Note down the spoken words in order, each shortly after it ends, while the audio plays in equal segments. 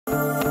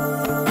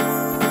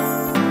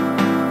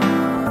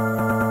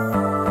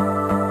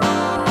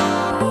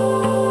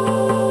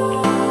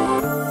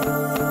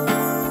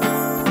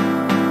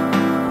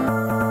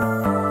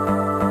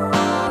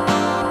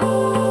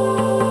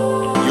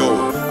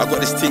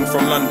ting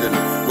from London,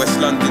 West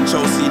London,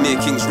 Chelsea near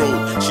King's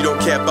Road. She don't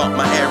care about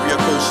my area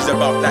code, she's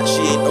about that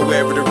she ain't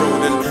aware of the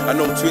road. And I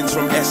know twins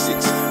from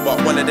Essex,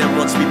 but one of them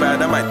wants me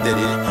bad, I might dead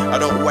it. I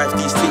don't wife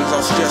these things,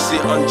 I'll stress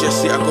it,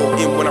 undress it, I go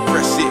in when I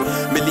press it.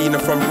 Melina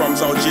from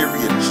Rum's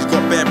Algerian, she's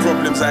got bare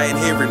problems, I ain't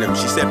hearing them.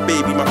 She said,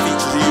 baby, my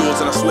features are yours,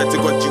 and I swear to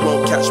God you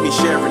won't catch me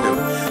sharing them.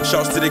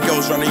 Shouts to the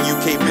girls running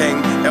UK Peng,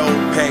 L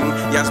Peng,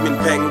 Yasmin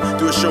Peng.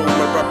 Do a show with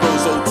my rap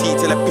bros OT,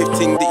 tell her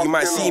pifting that you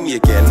might see me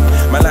again.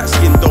 My light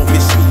skin don't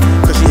miss me,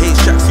 cause she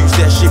hates tracksuits,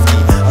 they're shifty.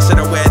 I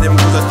said I wear them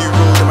cause I do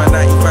roll in my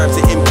 95s,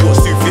 they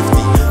imports 250.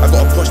 I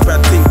got a posh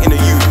bad thing in a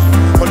uni,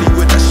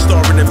 Hollywood that she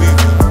star in a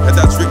movie. Her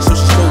dad's rich so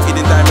she's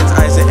coated in diamonds,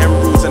 eyes and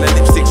emeralds and her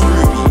lipstick's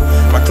ruby.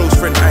 My close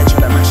friend I ain't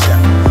tryna mash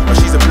that, but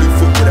she's a blue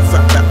foot with a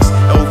fat backs.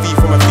 LV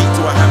from her feet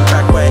to her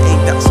handbag, but it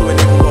ain't that so a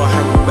nigga gotta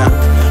hang me back.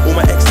 All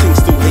my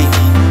ex-things still hate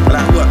me, I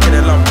like work and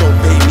their love don't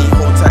pay me.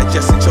 Hold tight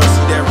Jess and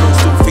Chelsea, they're real,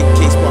 still think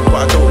case but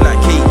I don't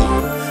like Katie.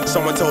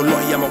 Someone told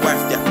Lottie I'm a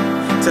wife that,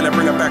 tell her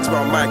bring her bags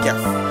round my gaff.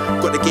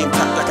 Got the game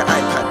tapped like an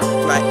iPad,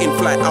 fly in,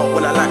 fly out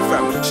when I like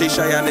fam. Shay,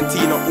 Cheyenne and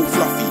Tina all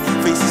fluffy,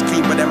 face is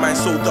clean but their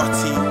mind's so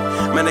dirty.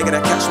 Man they're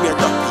gonna catch me a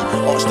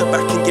duppy, arch the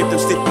back and give them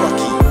stiff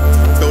rocky.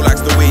 Phil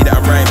likes the way that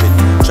I'm rhyming,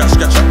 try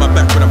scratch up my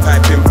back when I'm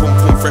piping. Pum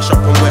pum fresh up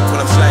and wet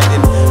when I'm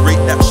sliding,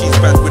 rate that she's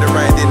bad with a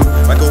riding.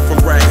 I go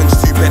from Brighton's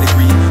to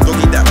pedigree, don't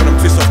eat that when I'm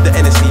twist off the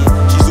NSE.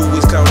 She's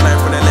always cloud nine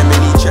from the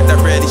lemony, check that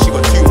rarely, she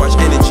got too much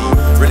energy.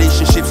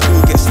 Relationships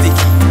all get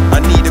sticky, I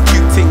need a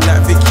cute thing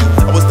like Vicky.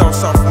 I was down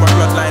south for my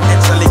bloodline,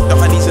 ex I licked the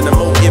honeys and the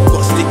motive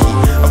got sticky.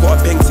 I got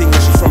a bang ting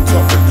and she's from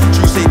Tottenham,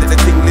 true say that the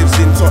ting lives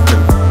in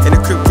Tottenham. In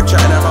the crib kept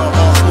chatting about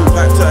Arsenal,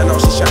 pipe turn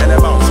out she's chatting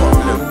about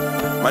Tottenham.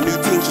 My new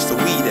ting's just a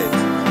weed head,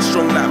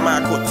 strong like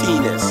Michael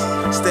Martinez.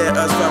 Stare at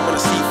us fam on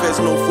the seafairs,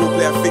 no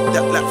foreplay, I fit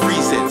that like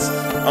free sets.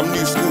 I'm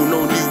new school,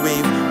 no new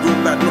wave, real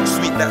bad, not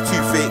sweet, that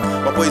too fake.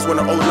 My boys want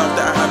the old love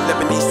that I have,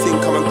 Lebanese ting,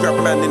 come and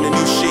grab man in a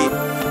new shape.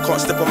 Can't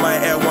step on my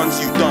Air Ones,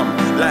 you dumb,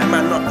 light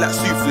man up like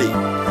souffle.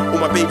 All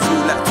my babes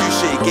all like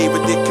touche, gave a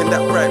dick and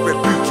that bright red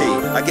bouquet.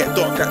 I get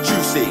dark like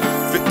Tracey,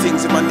 flip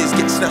things in my knees,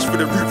 get slashed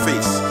with a root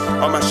face.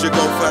 I might should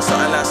go first,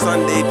 something like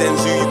Sunday, then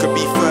zoo, you could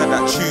be third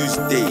like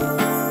Tuesday.